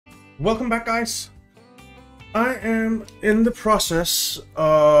Welcome back, guys. I am in the process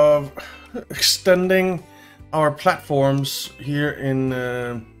of extending our platforms here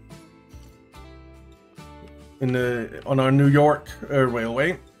on our New York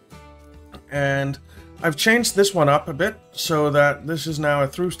railway, and I've changed this one up a bit so that this is now a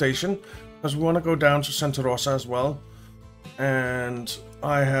through station because we want to go down to Santa Rosa as well. And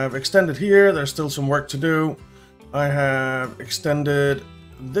I have extended here. There's still some work to do. I have extended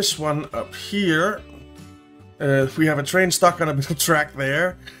this one up here. We have a train stuck on a little track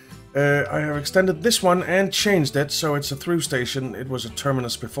there. I have extended this one and changed it so it's a through station. It was a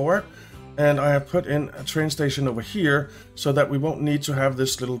terminus before. And I have put in a train station over here so that we won't need to have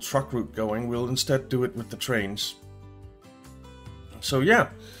this little truck route going. We'll instead do it with the trains. So yeah,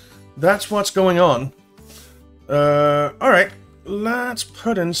 that's what's going on. Alright, let's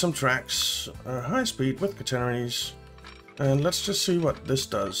put in some tracks. High speed with catenaries. And let's just see what this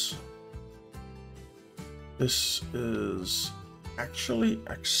does. This is actually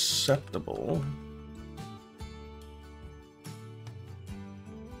acceptable.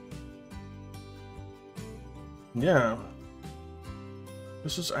 Yeah.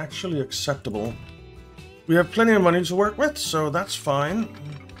 This is actually acceptable. We have plenty of money to work with, so that's fine.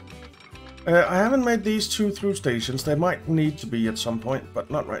 I haven't made these two through stations. They might need to be at some point,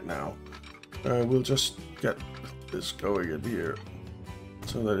 but not right now. We'll just get this going in here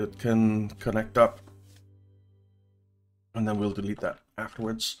so that it can connect up. And then we'll delete that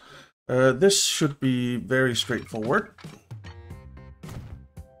afterwards. This should be very straightforward.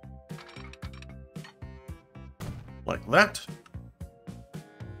 Like that.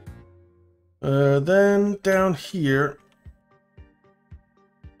 Then down here,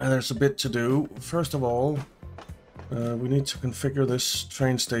 there's a bit to do. First of all, we need to configure this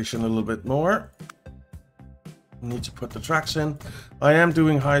train station a little bit more. We need to put the tracks in. I am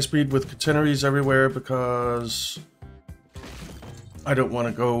doing high speed with catenaries everywhere because I don't want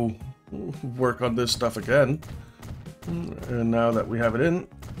to go work on this stuff again. And now that we have it in.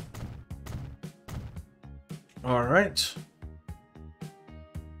 Alright.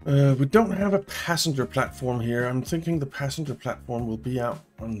 We don't have a passenger platform here. I'm thinking the passenger platform will be out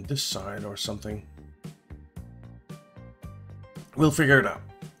on this side or something. We'll figure it out.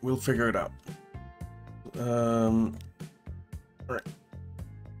 We'll figure it out. Alright.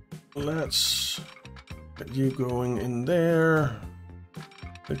 Let's get you going in there.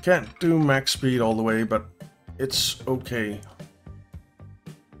 I can't do max speed all the way, but it's okay.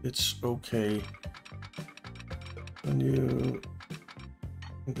 It's okay. And you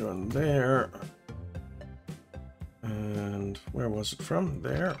go in there. And where was it from?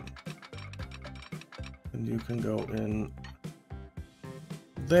 There. And you can go in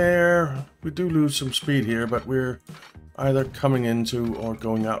there. We do lose some speed here, but we're either coming into or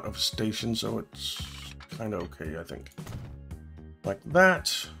going out of station, so it's kind of okay, I think. Like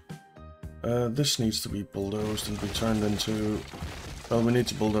that. This needs to be bulldozed and be turned into... Well, we need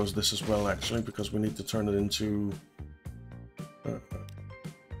to bulldoze this as well, actually, because we need to turn it into...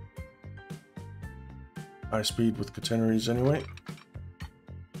 high speed with catenaries anyway.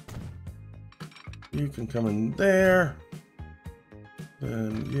 You can come in there.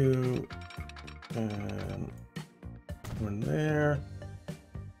 Then you... And... go in there.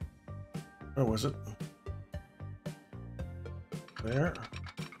 Where was it? There.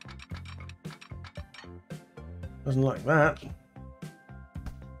 Doesn't like that.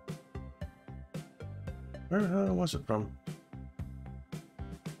 Where the hell was it from?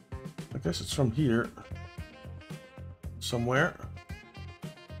 I guess it's from here. Somewhere.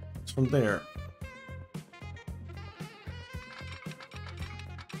 It's from there.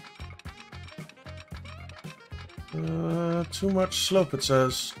 Too much slope, it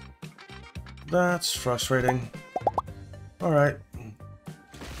says. That's frustrating. Alright.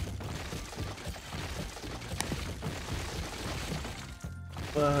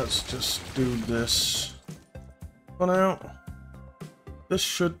 Let's just do this for now. This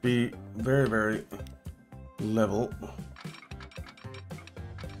should be very, very level.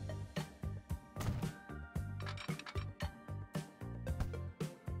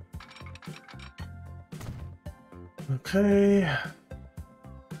 Okay.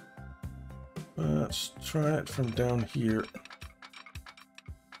 Let's try it from down here.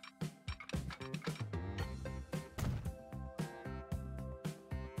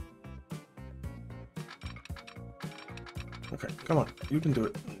 Okay, come on. You can do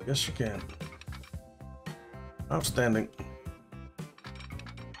it. Yes, you can. Outstanding.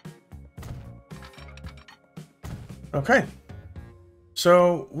 Okay.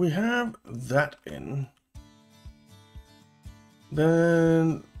 So we have that in.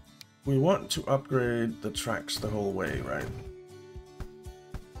 Then we want to upgrade the tracks the whole way, right?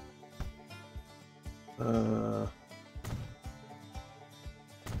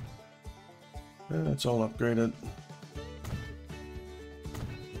 It's all upgraded.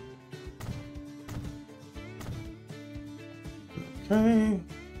 Okay.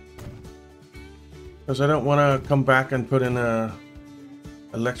 Because I don't want to come back and put in a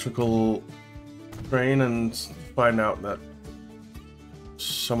electrical train and find out that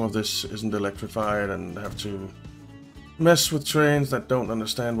some of this isn't electrified and have to mess with trains that don't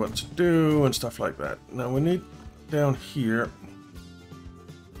understand what to do and stuff like that. Now we need down here.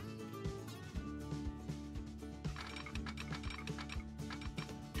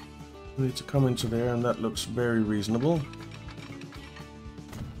 We need to come into there, and that looks very reasonable.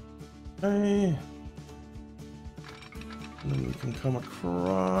 Okay. And then we can come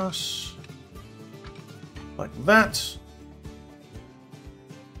across like that.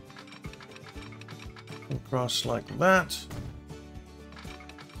 Across like that.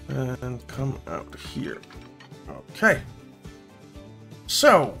 And come out here. Okay.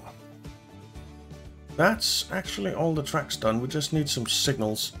 So that's actually all the tracks done. We just need some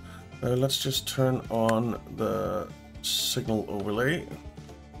signals. Let's just turn on the signal overlay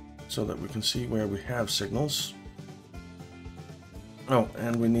so that we can see where we have signals. Oh,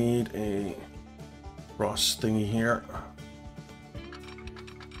 and we need a cross thingy here.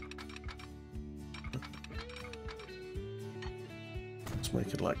 Let's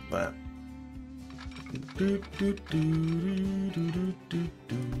make it like that.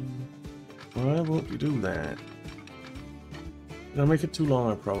 Why won't you do that? Did I make it too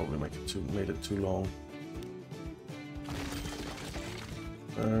long? I probably made it too long.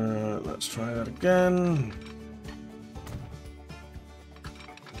 Let's try that again.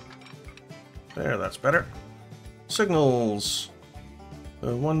 There, that's better. Signals.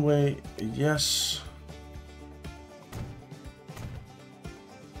 One way, yes.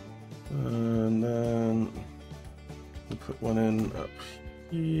 And then we put one in up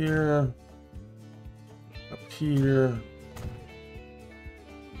here. Up here.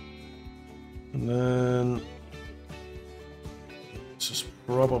 And then this is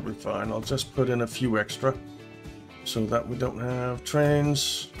probably fine. I'll just put in a few extra so that we don't have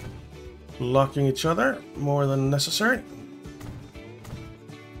trains blocking each other more than necessary.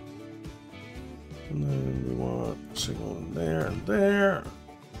 And then we want a signal in there and there.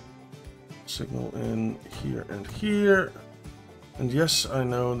 Signal in here and here. And yes, I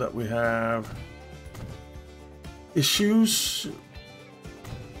know that we have issues,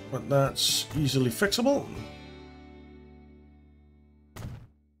 but that's easily fixable.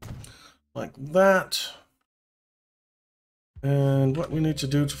 Like that. And what we need to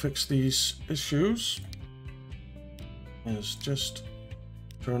do to fix these issues is just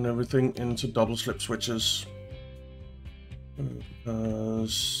turn everything into double slip switches.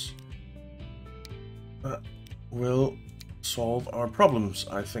 Because that will solve our problems,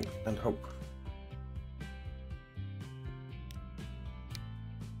 I think and hope.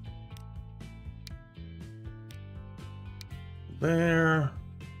 There.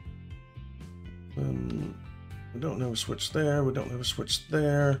 We don't have a switch there. We don't have a switch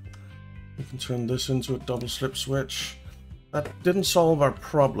there. We can turn this into a double slip switch. That didn't solve our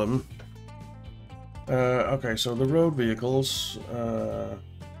problem. Okay, so the road vehicles.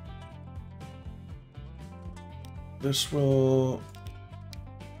 This will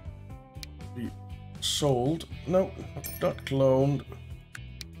be sold. No, not cloned.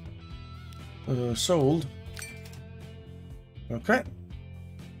 Sold. Okay.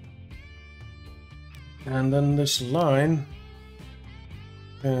 And then this line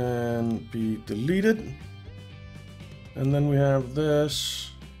can be deleted. And then we have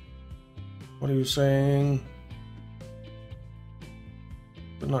this. What are you saying?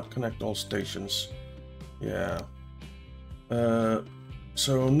 Do not connect all stations. Yeah.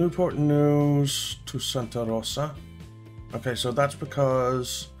 So Newport News to Santa Rosa. Okay, so that's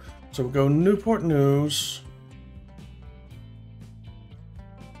because... So we go Newport News.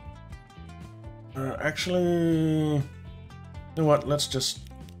 Actually, you know what? Let's just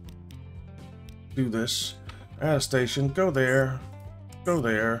do this. Add a station. Go there. Go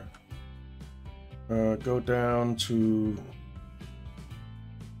there. Go down to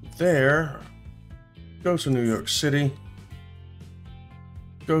there. Go to New York City.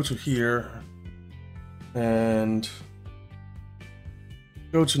 Go to here. And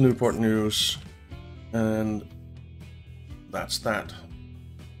go to Newport News. And that's that.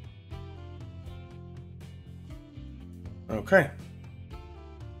 Okay.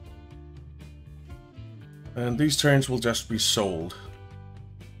 And these trains will just be sold.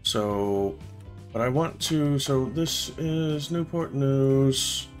 So, but I want to, so this is Newport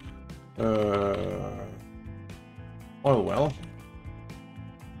News, oil well.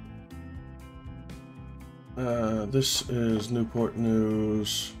 This is Newport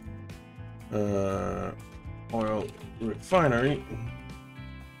News, oil refinery.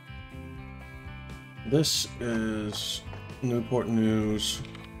 This is Newport News,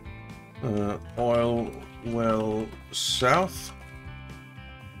 oil well south.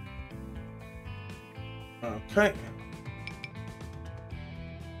 Okay.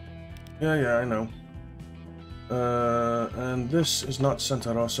 Yeah, I know. And this is not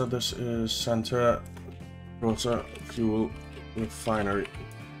Santa Rosa, this is Santa Rosa Fuel Refinery.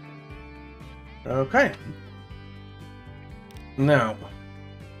 Okay. Now,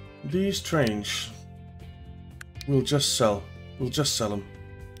 these trains we'll just sell. We'll just sell them.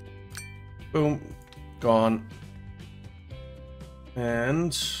 Boom. Gone.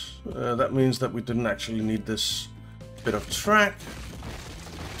 And that means that we didn't actually need this bit of track.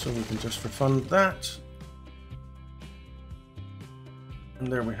 So we can just refund that. And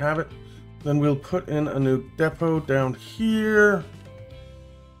there we have it. Then we'll put in a new depot down here.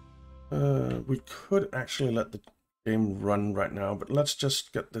 We could actually let the game run right now, but let's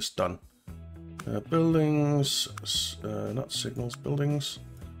just get this done. Buildings, not signals, buildings.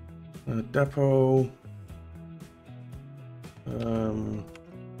 Depot. I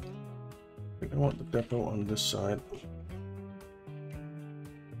think I want the depot on this side.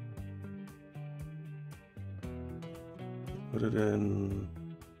 Put it in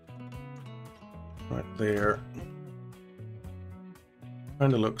right there.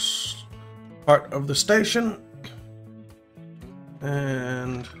 Kind of looks part of the station.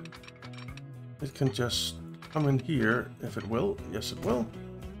 And it can just come in here if it will. Yes, it will.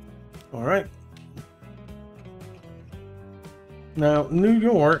 All right. Now, New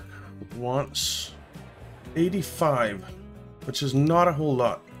York wants 85, which is not a whole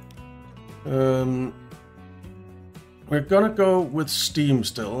lot. We're gonna go with steam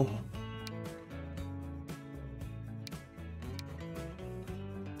still.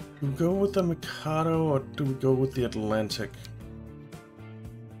 Do we go with the Mikado or do we go with the Atlantic?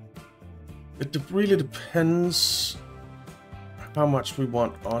 It really depends how much we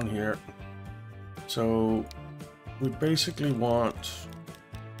want on here. So we basically want,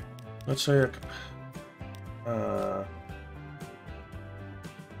 let's say,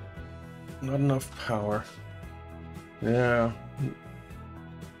 not enough power. Yeah.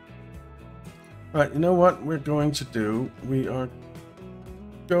 Right, you know what we're going to do? We are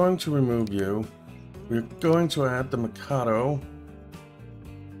going to remove you. We're going to add the Mikado.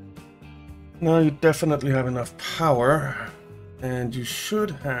 Now you definitely have enough power, and you should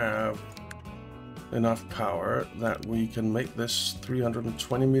have enough power that we can make this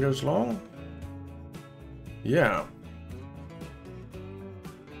 320 meters long. Yeah.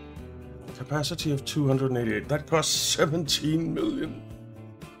 Capacity of 288. That costs 17 million.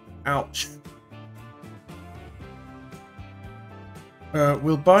 Ouch.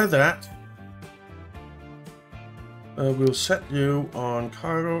 We'll buy that. We'll set you on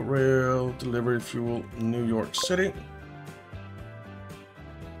cargo, rail, delivery fuel, New York City.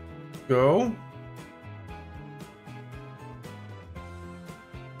 Go.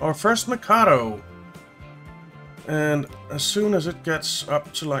 Our first Mikado. And as soon as it gets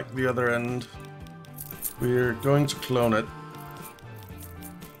up to like the other end, we're going to clone it.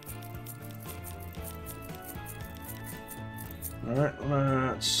 Alright,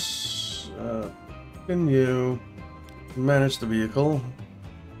 let's continue. Manage the vehicle.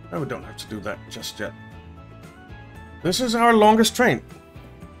 Oh, we don't have to do that just yet. This is our longest train.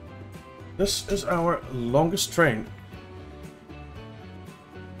 This is our longest train.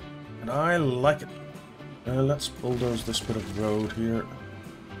 And I like it. Let's bulldoze this bit of road here.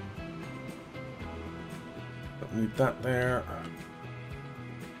 Don't need that there.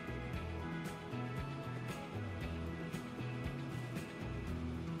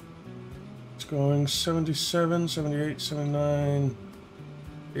 It's going 77, 78, 79,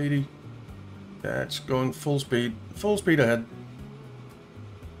 80. Yeah, it's going full speed. Full speed ahead.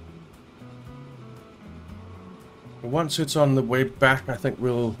 But once it's on the way back, I think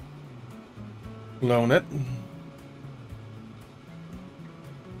we'll clone it.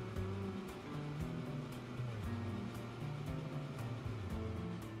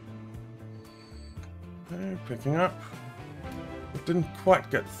 Okay, picking up. It didn't quite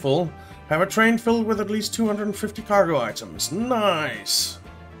get full. Have a train filled with at least 250 cargo items. Nice!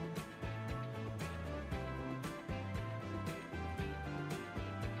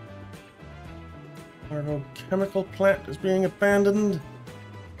 Cargo chemical plant is being abandoned.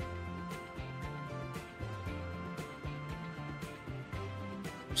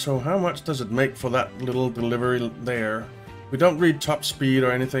 So how much does it make for that little delivery there? We don't read top speed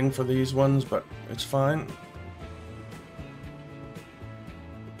or anything for these ones, but it's fine.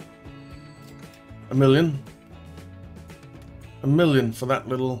 $1 million. $1 million for that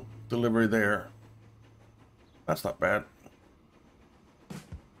little delivery there. That's not bad.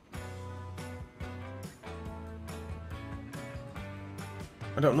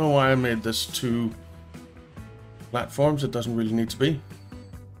 I don't know why I made this 2 platforms. It doesn't really need to be.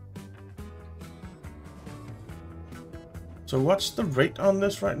 So what's the rate on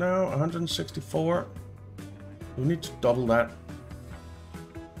this right now? 164. We need to double that.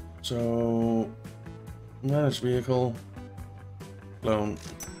 So manage vehicle loan.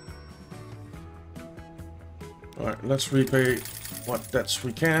 Alright, let's repay what debts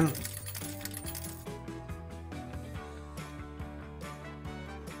we can.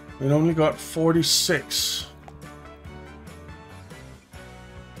 We only got 46.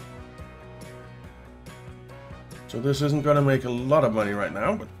 So this isn't going to make a lot of money right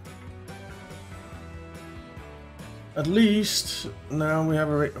now, but at least now we have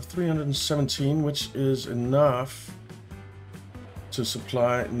a rate of 317, which is enough to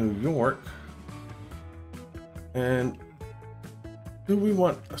supply New York. And do we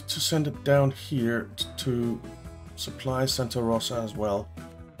want to send it down here to supply Santa Rosa as well?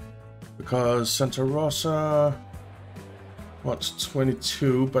 Because Santa Rosa wants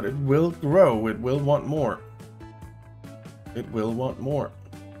 22, but it will grow. It will want more. It will want more.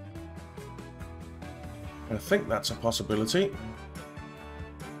 I think that's a possibility.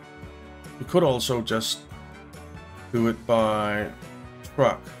 We could also just do it by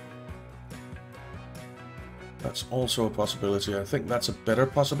truck. That's also a possibility. I think that's a better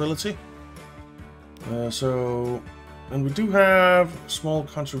possibility. And we do have small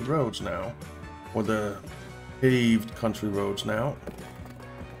country roads now, or the paved country roads now.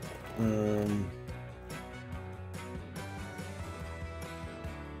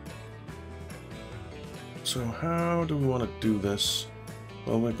 So how do we want to do this?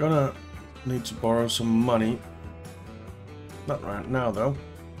 Well, we're gonna need to borrow some money. Not right now, though.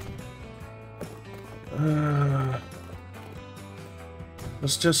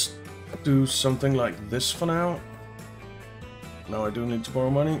 Let's just do something like this for now. No, I do need to borrow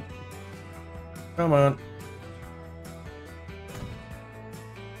money. Come on.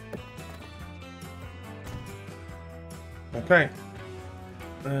 Okay.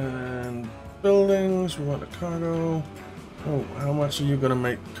 And buildings, we want a cargo. Oh, how much are you gonna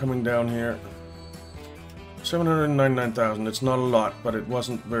make coming down here? 799,000. It's not a lot, but it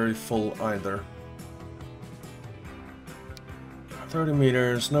wasn't very full either. 30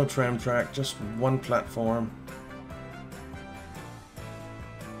 meters, no tram track, just one platform.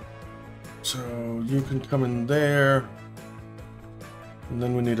 So you can come in there. And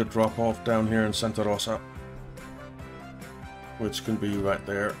then we need a drop off down here in Santa Rosa, which can be right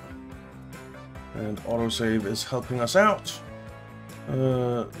there. And autosave is helping us out.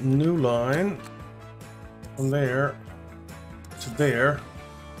 New line from there to there.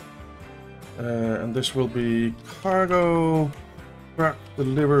 And this will be cargo, truck,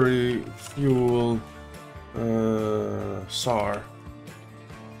 delivery, fuel, SAR.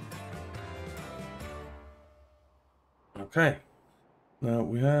 Okay. Now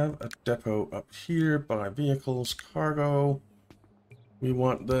we have a depot up here by vehicles, cargo. We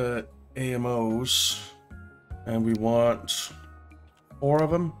want the AMOs, and we want 4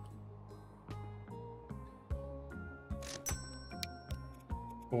 of them.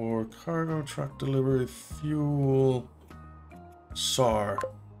 For cargo, truck delivery, fuel, SAR.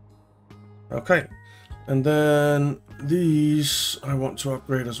 Okay, and then these I want to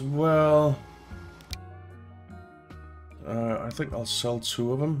upgrade as well. I think I'll sell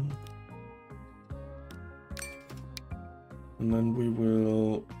 2 of them. And then we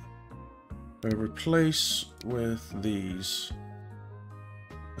will replace with these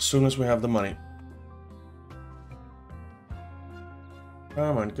as soon as we have the money.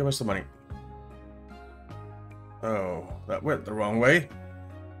 Come on, give us the money. Oh, that went the wrong way.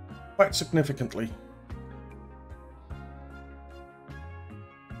 Quite significantly.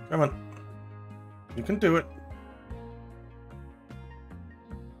 Come on. You can do it.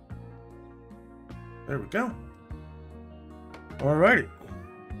 There we go. Alrighty.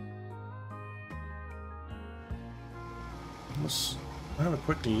 Let's have a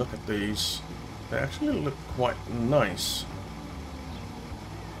quick look at these. They actually look quite nice.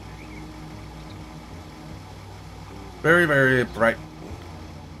 Very, very bright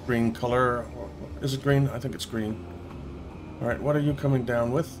green color. Is it green? I think it's green. Alright, what are you coming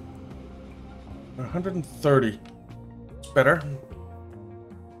down with? 130. It's better.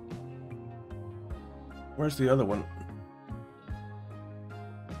 Where's the other one?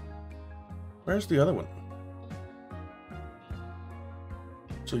 Where's the other one?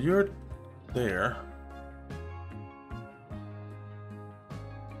 So you're there.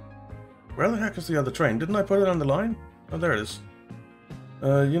 Where the heck is the other train? Didn't I put it on the line? Oh, there it is.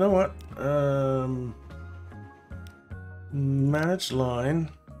 You know what? Manage line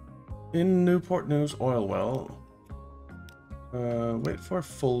in Newport News oil well. Wait for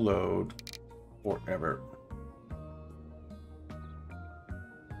full load forever.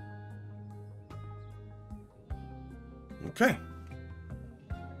 Okay.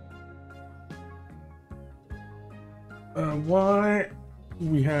 Why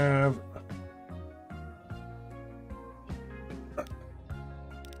we have...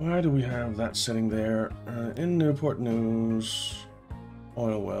 Why do we have that sitting there? In Newport News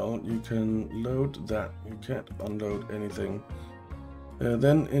oil well, you can load that. You can't unload anything.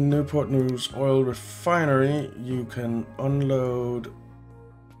 Then in Newport News oil refinery, you can unload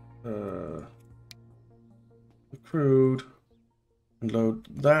the crude and load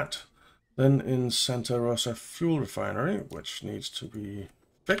that. Then in Santa Rosa fuel refinery, which needs to be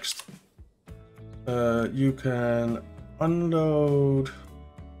fixed, you can unload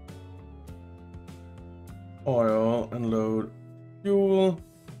oil and load fuel.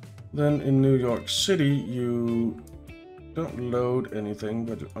 Then in New York City, you don't load anything,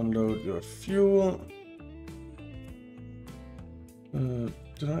 but you unload your fuel. Did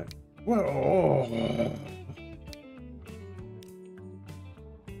I? Well, oh.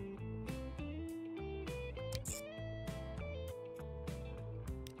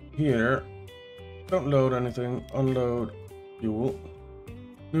 Here, don't load anything, unload fuel.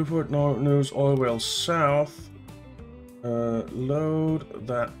 Newport News oil well south, load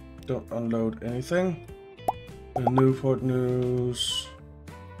that, don't unload anything. Newport News,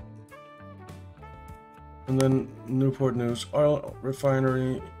 and then Newport News oil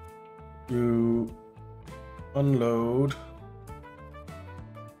refinery, you unload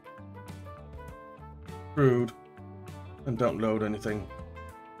crude and don't load anything.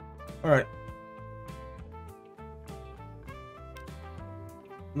 All right.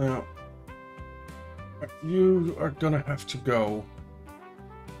 Now, you are gonna have to go.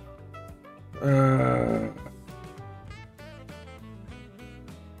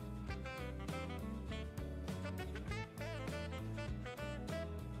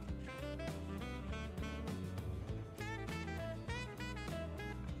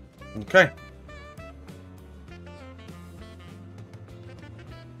 Okay.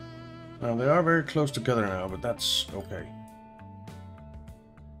 Now, they are very close together now, but that's okay.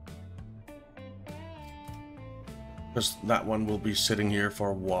 Because that one will be sitting here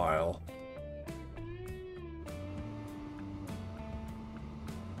for a while.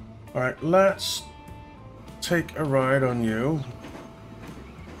 Alright, let's take a ride on you.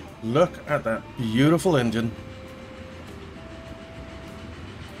 Look at that beautiful engine.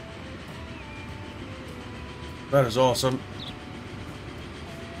 That is awesome.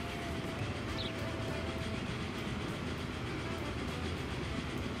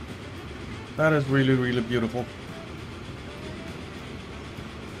 That is really, really beautiful.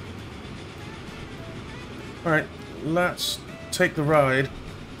 Alright, let's take the ride.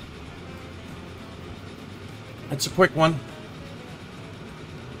 It's a quick one,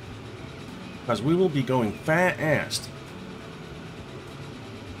 because we will be going fast.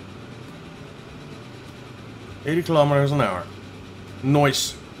 80 kilometers an hour.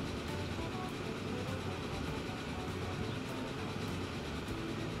 Nice.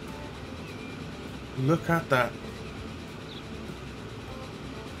 Look at that.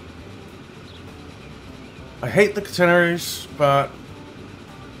 I hate the catenaries, but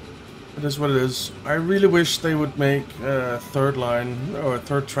it is what it is. I really wish they would make a third line or a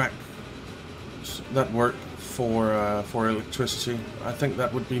third track that work for electricity. I think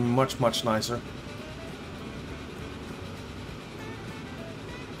that would be much, much nicer.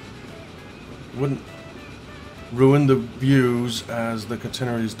 Wouldn't ruin the views as the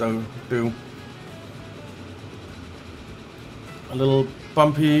catenaries do. A little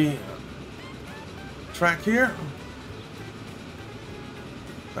bumpy track here.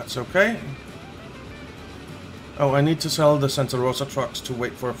 That's okay. Oh, I need to sell the Santa Rosa trucks to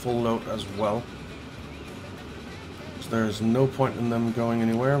wait for a full load as well. So there's no point in them going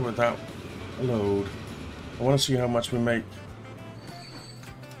anywhere without a load. I want to see how much we make.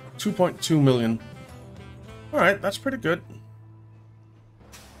 2.2 million. Alright, that's pretty good.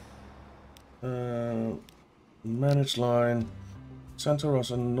 Manage line. Santa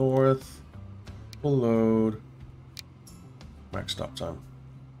Rosa North. Full load. Max stop time.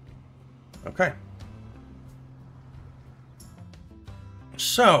 Okay.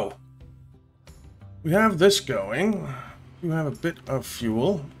 So, we have this going. You have a bit of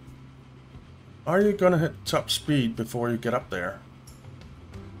fuel. Are you gonna hit top speed before you get up there?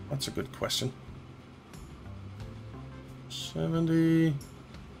 That's a good question. 70...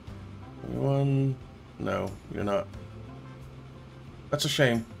 21... No, you're not. That's a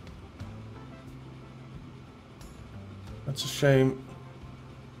shame. That's a shame.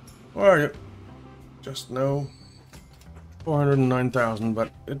 Where are you? Just no. 409,000, but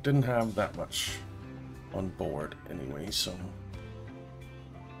it didn't have that much on board anyway, so...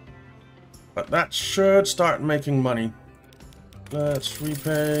 But that should start making money. Let's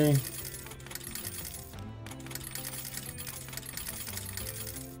repay.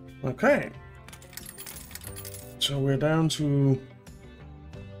 Okay. So we're down to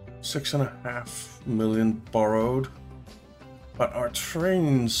 6.5 million borrowed. But our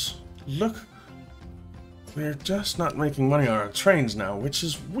trains, look, we're just not making money on our trains now, which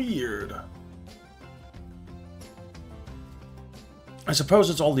is weird. I suppose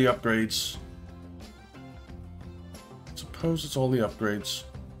it's all the upgrades. It's all the upgrades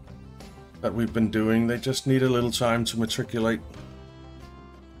that we've been doing. They just need a little time to matriculate.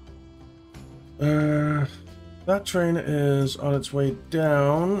 That train is on its way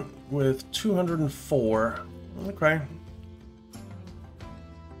down with 204. Okay.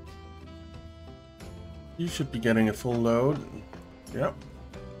 You should be getting a full load. Yep.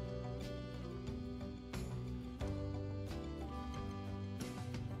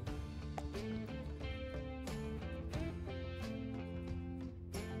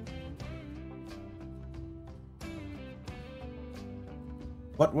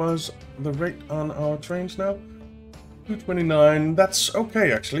 What was the rate on our trains now? 229. That's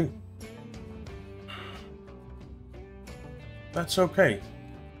okay, actually. That's okay.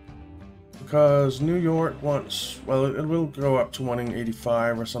 Because New York wants... Well, it will go up to wanting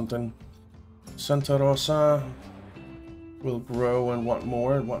 85 or something. Santa Rosa will grow and want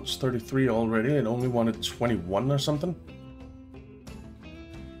more. It wants 33 already. It only wanted 21 or something.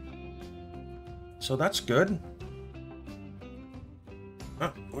 So that's good.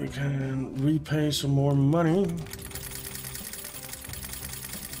 We can repay some more money.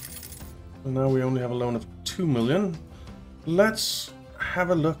 And now we only have a loan of 2 million. Let's have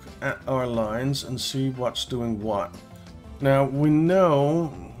a look at our lines and see what's doing what. Now, we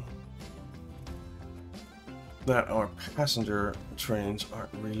know that our passenger trains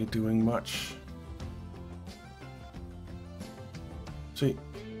aren't really doing much. See,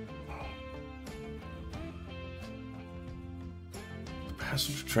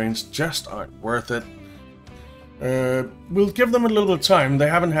 passenger trains just aren't worth it. We'll give them a little bit of time. They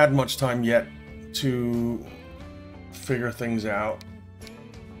haven't had much time yet to figure things out.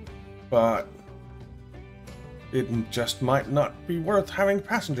 But it just might not be worth having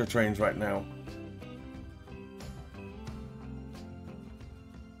passenger trains right now.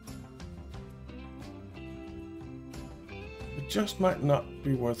 It just might not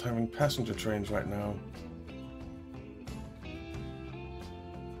be worth having passenger trains right now.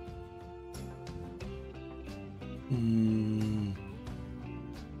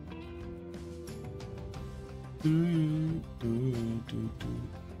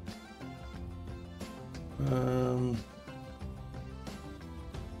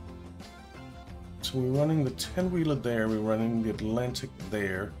 So we're running the 10-wheeler there, we're running the Atlantic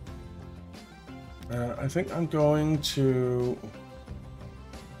there. I think I'm going to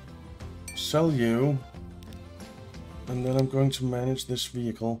sell you, and then I'm going to manage this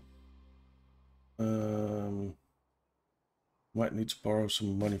vehicle. Might need to borrow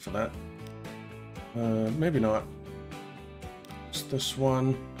some money for that. Maybe not. It's this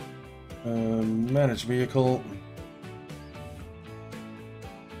one. Manage vehicle.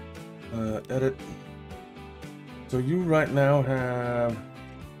 Edit. So you right now have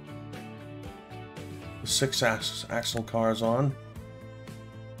the 6 axle cars on.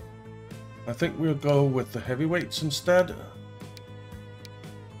 I think we'll go with the heavyweights instead.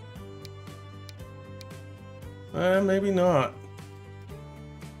 Maybe not.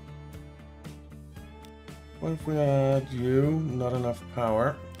 What if we add you? Not enough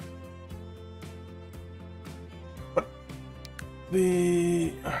power. But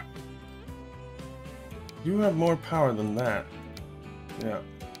the... You have more power than that. Yeah.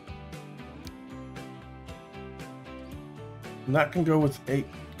 And that can go with 8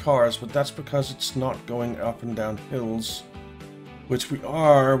 cars, but that's because it's not going up and down hills. Which we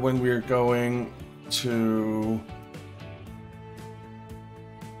are when we're going to...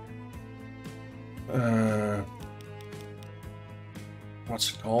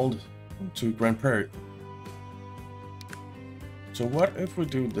 what's it called? To Grand Prairie. So what if we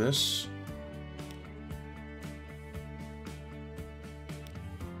do this?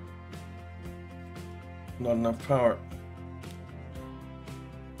 Not enough power.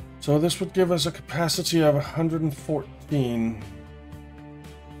 So this would give us a capacity of 114.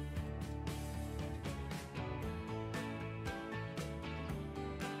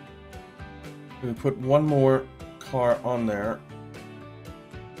 We put one more car on there.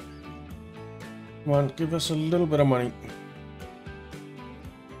 Come on, give us a little bit of money.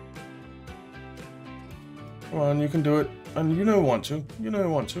 Come on, you can do it. And you know you want to. You know you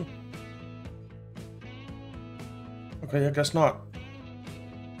want to. Okay, I guess not.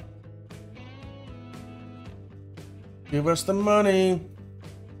 Give us the money.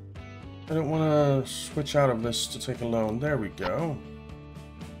 I don't want to switch out of this to take a loan. There we go.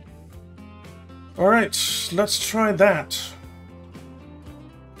 Alright, let's try that.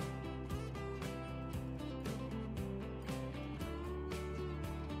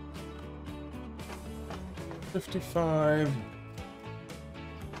 $55,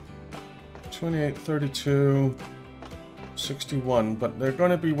 28, 32, 61, but they're going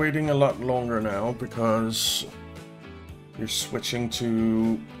to be waiting a lot longer now because you're switching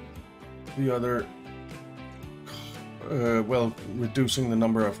to the other, well, reducing the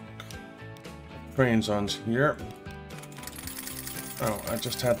number of trains on here. Oh, I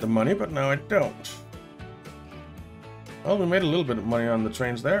just had the money, but now I don't. Well, we made a little bit of money on the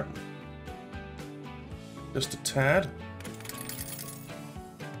trains there. Just a tad.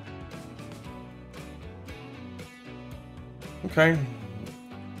 Okay.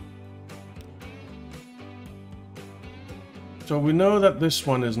 So we know that this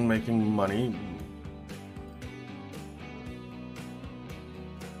one isn't making money.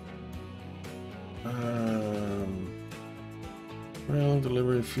 Rail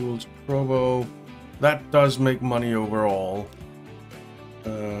delivery fuels Provo. That does make money overall.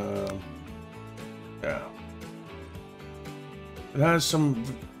 Yeah. It has some.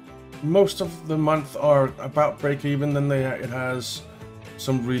 Most of the month are about break even. Then it has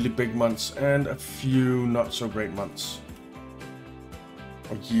some really big months and a few not so great months.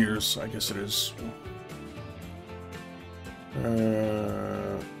 Or years, I guess it is.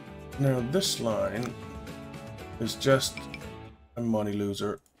 Now this line is just a money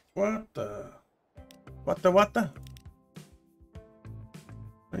loser. What the? What the?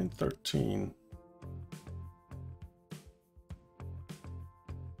 913.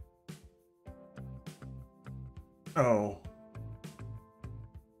 Oh.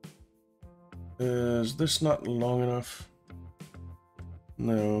 Is this not long enough?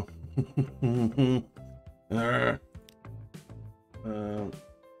 No.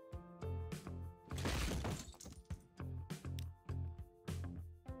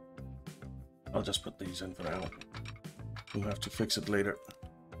 I'll just put these in for now. We'll have to fix it later.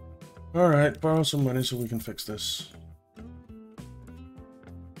 Alright, borrow some money so we can fix this.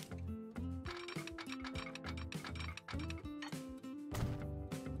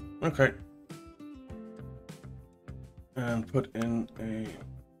 Okay. And put in a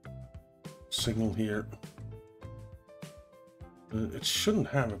signal here. It shouldn't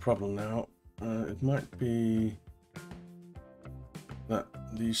have a problem now. It might be that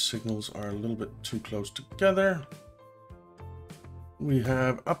these signals are a little bit too close together. We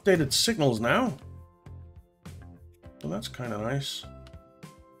have updated signals now. Well, that's kind of nice.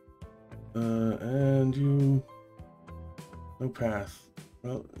 And you... No path.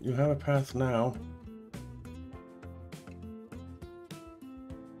 Well, you have a path now.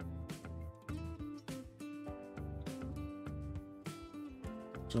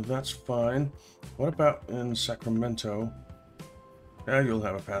 So that's fine. What about in Sacramento? Yeah, you'll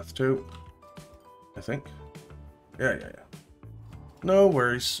have a path too. I think. Yeah. No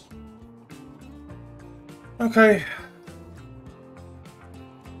worries. Okay.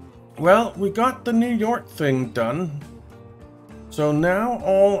 Well, we got the New York thing done. So now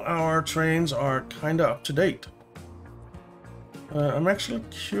all our trains are kind of up to date. I'm actually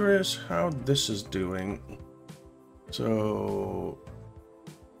curious how this is doing. So...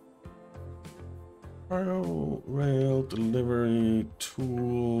 Cargo, rail, delivery,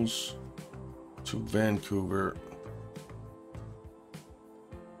 tools to Vancouver.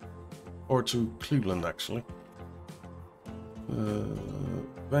 Or to Cleveland, actually.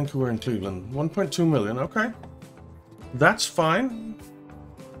 Vancouver and Cleveland. 1.2 million, okay. That's fine.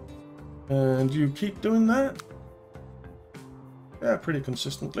 And you keep doing that? Yeah, pretty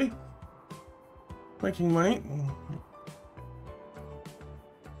consistently. Making money.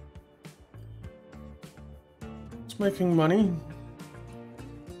 It's making money.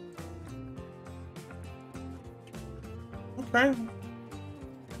 Okay.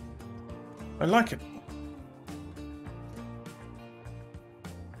 I like it.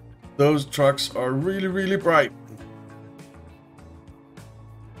 Those trucks are really, really bright.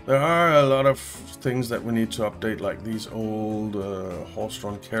 There are a lot of things that we need to update, like these old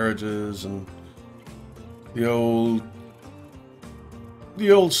horse-drawn carriages and the old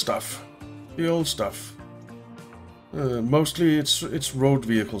stuff. The old stuff. Mostly it's road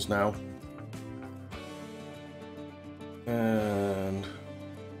vehicles now. And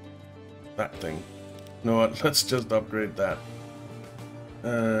that thing. You know what? Let's just upgrade that.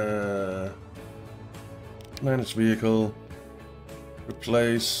 Manage vehicle.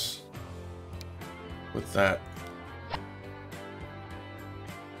 Replace with that.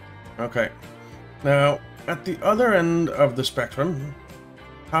 Okay. Now, at the other end of the spectrum,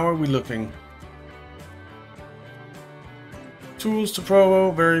 how are we looking? Tools to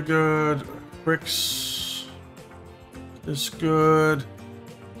provo, very good. Bricks is good.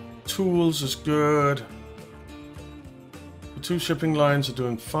 Tools is good. The 2 shipping lines are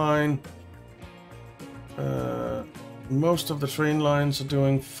doing fine. Most of the train lines are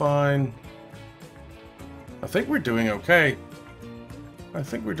doing fine. I think we're doing okay. I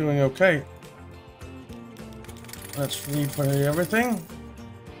think we're doing okay. Let's repay everything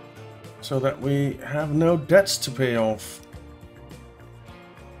so that we have no debts to pay off.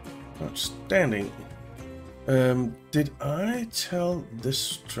 Outstanding. Did I tell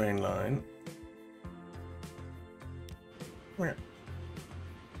this train line? Where?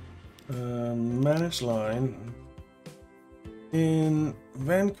 Manage line in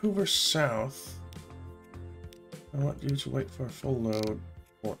Vancouver South. I want you to wait for a full load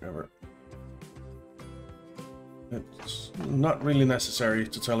forever. It's not really necessary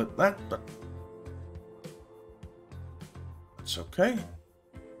to tell it that, but it's okay.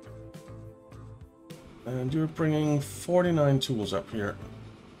 And you're bringing 49 tools up here.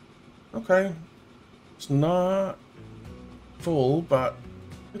 Okay. It's not full, but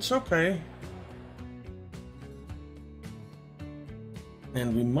it's okay.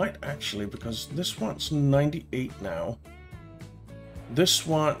 And we might actually, because this wants 98 now. This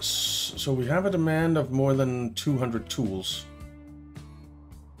wants, so we have a demand of more than 200 tools.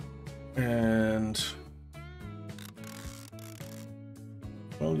 And,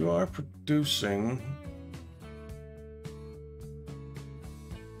 well, you are producing.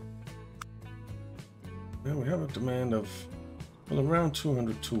 Yeah, we have a demand of, well, around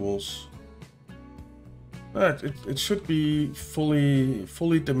 200 tools. But it should be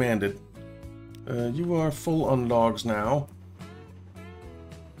fully demanded. You are full on logs now.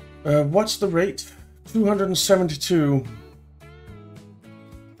 What's the rate? 272.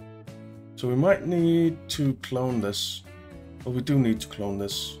 So we might need to clone this. Well, we do need to clone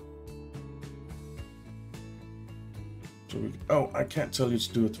this. So oh, I can't tell you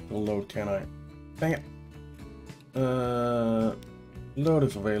to do it to full load, can I? Dang it. Load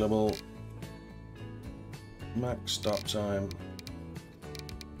if available. Max stop time.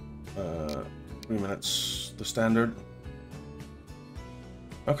 3 minutes, the standard.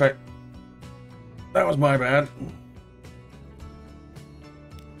 Okay. That was my bad.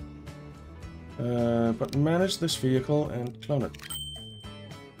 But manage this vehicle and clone it.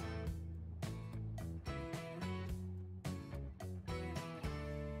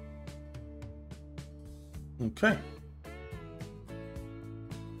 Okay.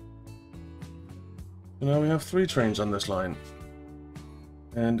 So now we have 3 trains on this line.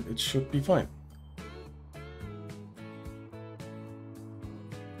 And it should be fine.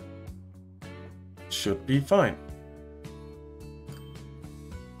 Should be fine.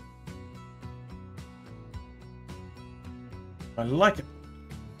 I like it.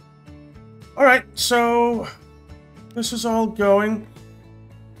 Alright, so this is all going.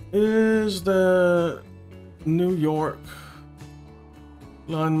 Is the New York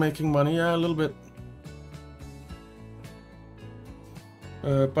line making money? Yeah, a little bit.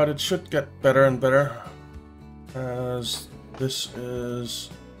 But it should get better and better as this is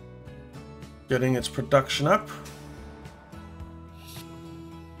getting its production up.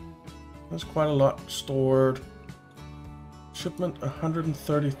 There's quite a lot stored. Shipment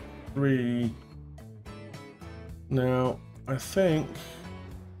 133. Now, I think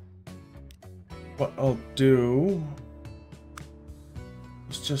what I'll do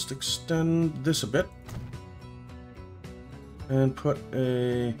is just extend this a bit and put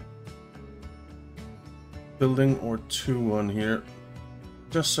a building or 2 on here,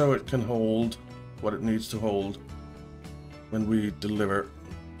 just so it can hold what it needs to hold when we deliver.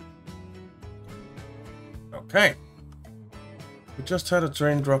 Okay. We just had a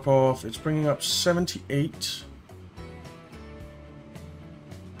train drop off. It's bringing up 78.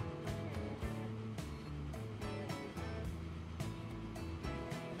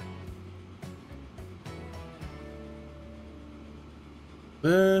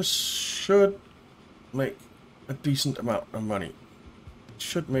 This should make a decent amount of money.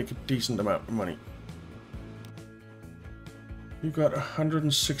 Should make a decent amount of money. You got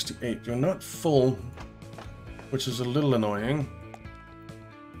 168. You're not full, which is a little annoying.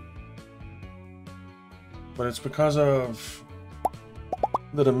 But it's because of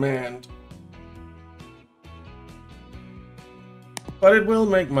the demand. But it will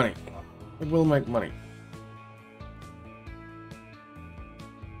make money. It will make money.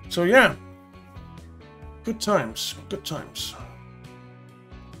 So yeah. Good times. Good times.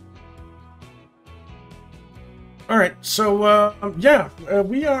 Alright, so yeah,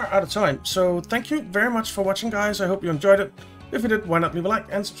 we are out of time. So thank you very much for watching, guys. I hope you enjoyed it. If you did, why not leave a like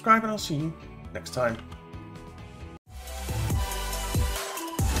and subscribe, and I'll see you next time.